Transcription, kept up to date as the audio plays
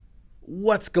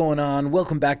What's going on?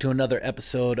 Welcome back to another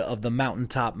episode of the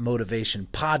Mountaintop Motivation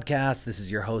Podcast. This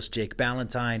is your host, Jake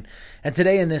Ballantyne. And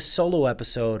today in this solo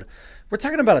episode, we're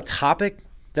talking about a topic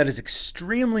that is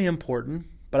extremely important,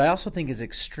 but I also think is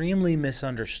extremely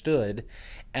misunderstood,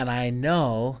 and I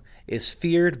know is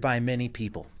feared by many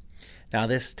people. Now,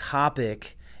 this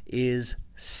topic is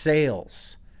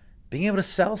sales. Being able to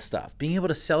sell stuff, being able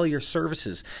to sell your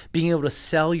services, being able to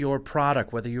sell your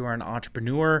product, whether you are an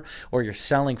entrepreneur or you're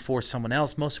selling for someone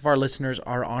else. Most of our listeners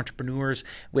are entrepreneurs.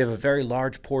 We have a very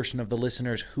large portion of the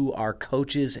listeners who are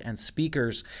coaches and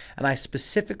speakers, and I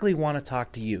specifically want to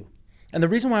talk to you. And the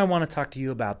reason why I want to talk to you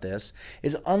about this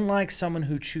is unlike someone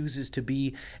who chooses to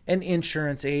be an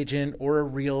insurance agent or a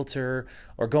realtor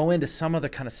or go into some other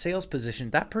kind of sales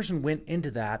position, that person went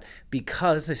into that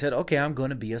because they said, okay, I'm going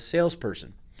to be a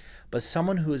salesperson. But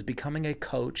someone who is becoming a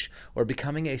coach or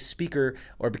becoming a speaker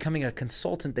or becoming a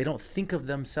consultant, they don't think of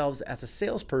themselves as a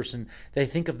salesperson. They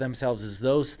think of themselves as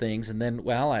those things. And then,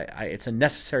 it's a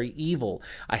necessary evil.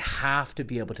 I have to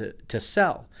be able to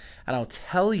sell. And I'll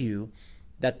tell you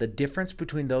that the difference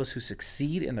between those who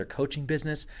succeed in their coaching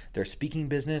business, their speaking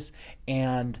business,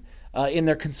 and in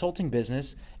their consulting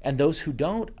business, and those who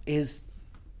don't is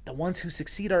the ones who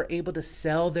succeed are able to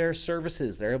sell their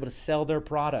services. They're able to sell their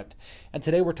product. And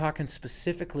today we're talking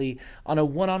specifically on a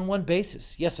one-on-one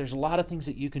basis. Yes, there's a lot of things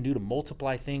that you can do to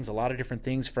multiply things, a lot of different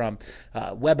things from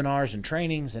webinars and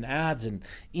trainings and ads and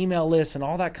email lists and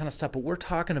all that kind of stuff. But we're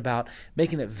talking about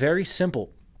making it very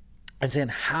simple and saying,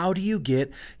 how do you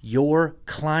get your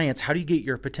clients, how do you get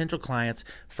your potential clients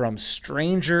from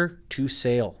stranger to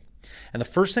sale? And the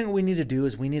first thing we need to do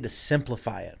is we need to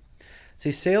simplify it.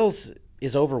 See, sales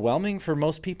is overwhelming for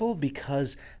most people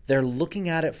because they're looking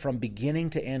at it from beginning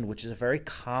to end, which is a very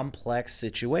complex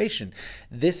situation.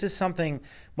 This is something,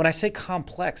 when I say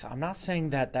complex, I'm not saying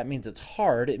that means it's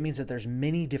hard. It means that there's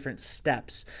many different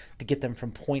steps to get them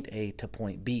from point A to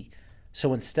point B.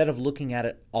 So instead of looking at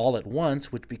it all at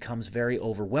once, which becomes very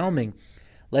overwhelming,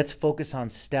 let's focus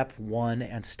on step one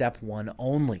and step one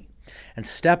only. And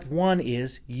step one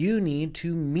is you need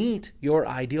to meet your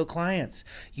ideal clients.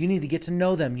 You need to get to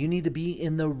know them. You need to be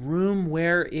in the room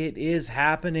where it is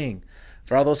happening.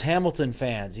 For all those Hamilton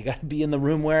fans, you got to be in the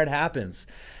room where it happens.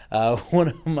 One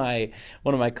of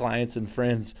my clients and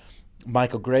friends,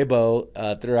 Michael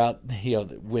Graybo, throughout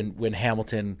when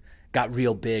Hamilton got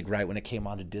real big, right when it came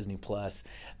onto Disney Plus.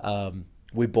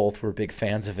 We both were big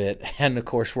fans of it. And of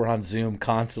course, we're on Zoom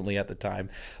constantly at the time.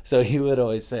 So he would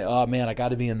always say, oh man, I got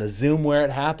to be in the Zoom where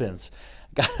it happens.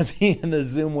 Got to be in the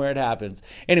Zoom where it happens.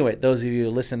 Anyway, those of you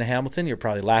who listen to Hamilton, you're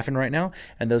probably laughing right now.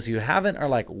 And those of you who haven't are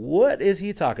like, what is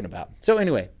he talking about? So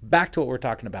anyway, back to what we're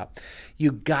talking about.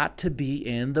 You got to be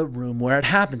in the room where it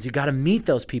happens. You got to meet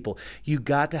those people. You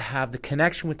got to have the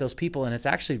connection with those people. And it's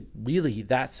actually really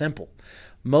that simple.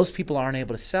 Most people aren't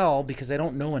able to sell because they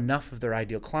don't know enough of their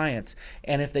ideal clients.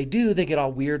 And if they do, they get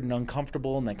all weird and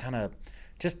uncomfortable and they kind of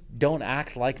just don't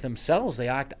act like themselves. They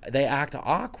act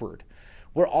awkward.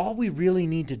 Where all we really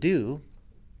need to do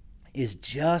is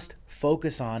just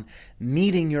focus on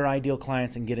meeting your ideal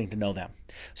clients and getting to know them.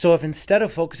 So if instead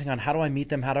of focusing on how do I meet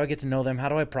them, how do I get to know them, how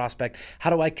do I prospect,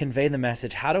 how do I convey the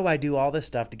message, how do I do all this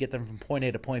stuff to get them from point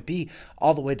A to point B,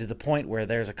 all the way to the point where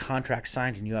there's a contract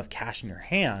signed and you have cash in your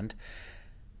hand,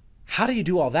 how do you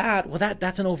do all that? Well,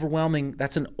 that's an overwhelming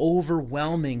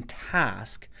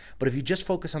task. But if you just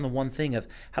focus on the one thing of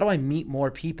how do I meet more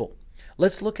people?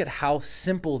 Let's look at how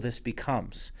simple this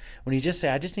becomes. When you just say,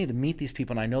 I just need to meet these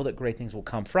people and I know that great things will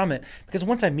come from it. Because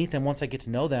once I meet them, once I get to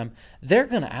know them, they're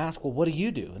going to ask, well, what do you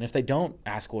do? And if they don't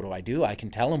ask, what do? I can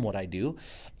tell them what I do.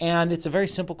 And it's a very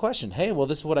simple question. Hey, well,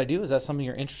 this is what I do. Is that something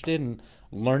you're interested in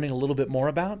learning a little bit more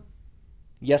about?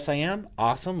 Yes, I am.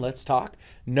 Awesome. Let's talk.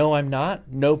 No, I'm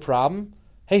not. No problem.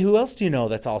 Hey, who else do you know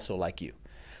that's also like you?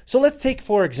 So let's take,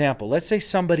 for example, let's say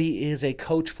somebody is a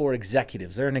coach for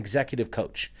executives. They're an executive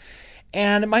coach.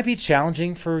 And it might be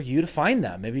challenging for you to find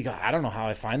them. Maybe you go, I don't know how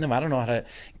I find them. I don't know how to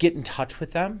get in touch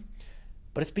with them.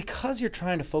 But it's because you're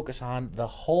trying to focus on the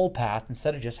whole path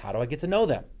instead of just how do I get to know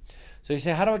them? So you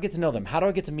say, how do I get to know them? How do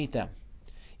I get to meet them?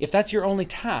 If that's your only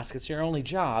task, it's your only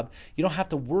job, you don't have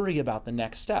to worry about the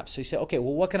next step. So you say, okay,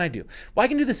 well, what can I do? Well, I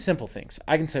can do the simple things.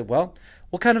 I can say, well,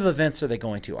 what kind of events are they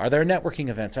going to? Are there networking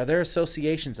events? Are there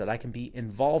associations that I can be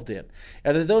involved in?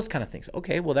 Are there those kind of things?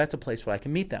 Okay, well, that's a place where I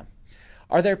can meet them.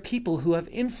 Are there people who have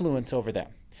influence over them?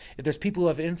 If there's people who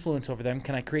have influence over them,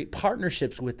 can I create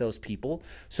partnerships with those people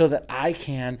so that I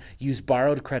can use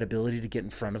borrowed credibility to get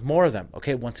in front of more of them?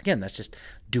 Okay, once again, that's just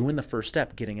doing the first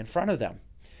step, getting in front of them.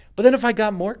 But then if I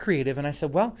got more creative and I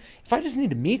said, well, if I just need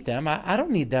to meet them, I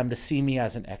don't need them to see me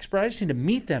as an expert. I just need to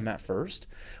meet them at first.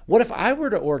 What if I were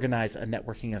to organize a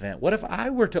networking event? What if I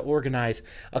were to organize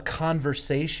a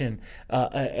conversation,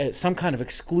 some kind of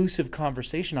exclusive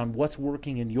conversation on what's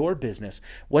working in your business,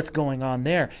 what's going on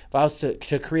there? If I was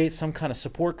to create some kind of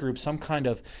support group, some kind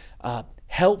of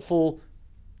helpful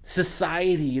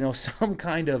society, some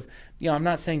kind of, I'm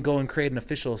not saying go and create an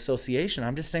official association.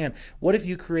 I'm just saying, what if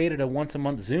you created a once a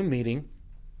month Zoom meeting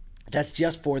that's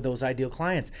just for those ideal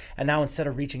clients? And now instead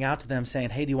of reaching out to them saying,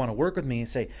 hey, do you want to work with me? And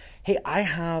say, hey, I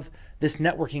have this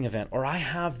networking event, or I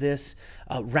have this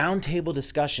roundtable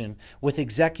discussion with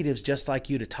executives just like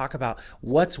you to talk about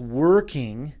what's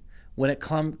working when it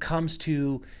comes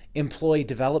to employee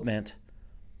development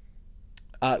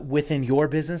within your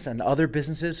business and other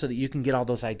businesses, so that you can get all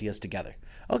those ideas together.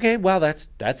 Okay, well,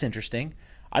 that's interesting.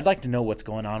 I'd like to know what's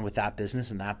going on with that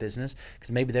business and that business, because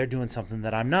maybe they're doing something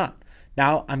that I'm not.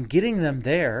 Now I'm getting them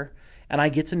there and I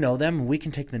get to know them, and we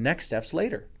can take the next steps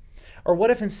later. Or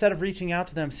what if instead of reaching out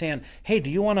to them saying, hey,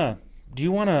 do you want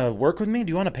to work with me?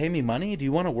 Do you want to pay me money? Do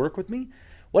you want to work with me?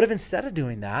 What if instead of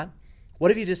doing that,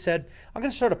 what if you just said, I'm going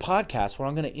to start a podcast where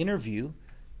I'm going to interview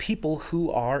people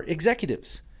who are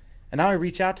executives. And now I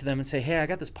reach out to them and say, hey, I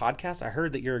got this podcast. I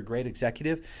heard that you're a great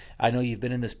executive. I know you've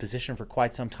been in this position for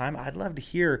quite some time. I'd love to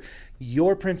hear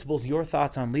your principles, your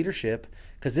thoughts on leadership,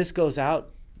 because this goes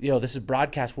out, this is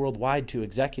broadcast worldwide to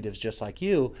executives just like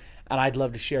you, and I'd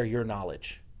love to share your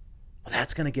knowledge. Well,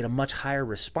 that's going to get a much higher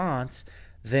response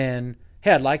than,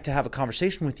 hey, I'd like to have a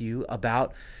conversation with you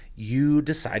about you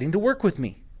deciding to work with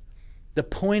me. The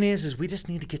point is we just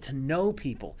need to get to know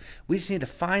people. We just need to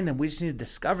find them. We just need to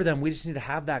discover them. We just need to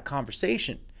have that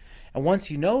conversation. And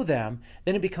once you know them,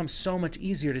 then it becomes so much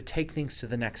easier to take things to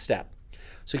the next step.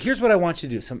 So here's what I want you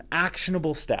to do, some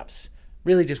actionable steps.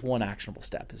 Really just one actionable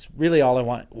step is really all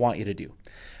I want you to do.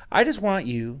 I just want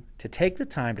you to take the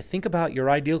time to think about your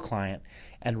ideal client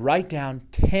and write down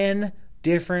 10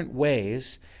 different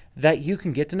ways that you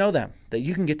can get to know them, that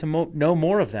you can get to know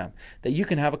more of them, that you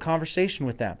can have a conversation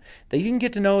with them, that you can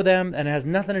get to know them, and it has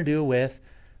nothing to do with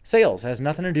sales, it has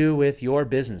nothing to do with your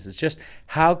business. It's just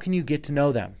how can you get to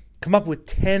know them? Come up with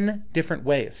 10 different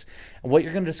ways. And what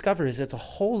you're going to discover is it's a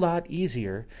whole lot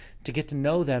easier to get to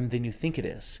know them than you think it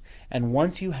is. And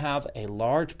once you have a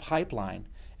large pipeline,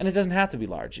 and it doesn't have to be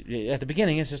large. At the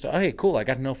beginning, it's just, oh, hey, cool, I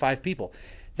got to know 5 people.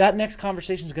 That next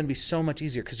conversation is going to be so much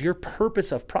easier because your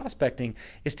purpose of prospecting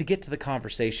is to get to the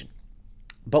conversation.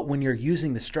 But when you're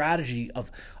using the strategy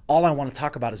of all I want to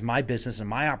talk about is my business and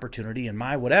my opportunity and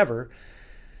my whatever,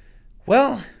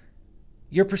 well,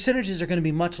 your percentages are going to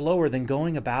be much lower than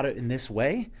going about it in this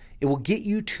way. It will get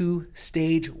you to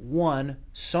stage 1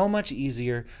 so much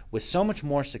easier with so much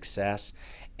more success,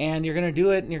 and you're going to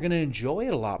do it and you're going to enjoy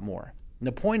it a lot more. And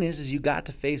the point is you got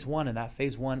to phase 1, and that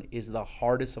phase 1 is the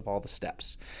hardest of all the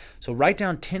steps. So write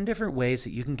down 10 different ways that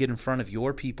you can get in front of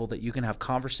your people, that you can have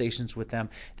conversations with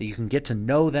them, that you can get to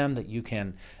know them, that you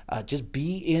can just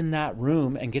be in that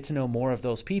room and get to know more of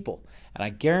those people. And I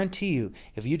guarantee you,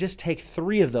 if you just take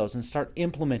 3 of those and start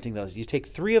implementing those, you take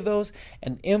 3 of those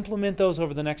and implement those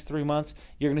over the next 3 months,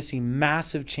 you're going to see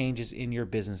massive changes in your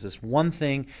business. This one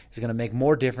thing is going to make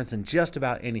more difference than just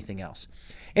about anything else.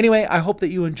 Anyway, I hope that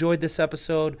you enjoyed this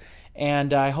episode,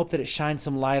 and I hope that it shines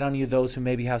some light on you, those who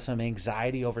maybe have some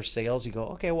anxiety over sales. You go,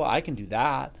 okay, well, I can do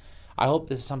that. I hope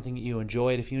this is something that you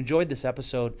enjoyed. If you enjoyed this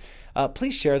episode,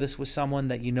 please share this with someone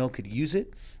that you know could use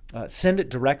it. Send it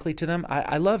directly to them.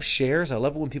 I love shares. I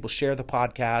love it when people share the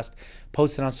podcast,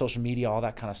 post it on social media, all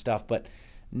that kind of stuff. But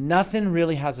nothing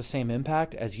really has the same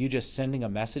impact as you just sending a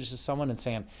message to someone and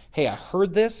saying, hey, I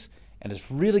heard this, and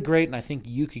it's really great, and I think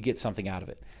you could get something out of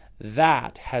it.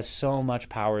 That has so much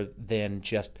power than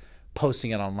just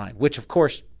posting it online, which, of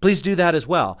course, please do that as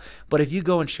well. But if you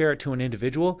go and share it to an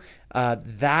individual,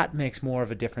 that makes more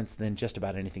of a difference than just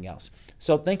about anything else.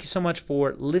 So thank you so much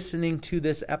for listening to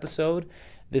this episode.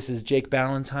 This is Jake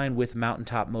Ballantyne with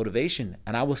Mountaintop Motivation,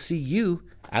 and I will see you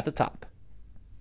at the top.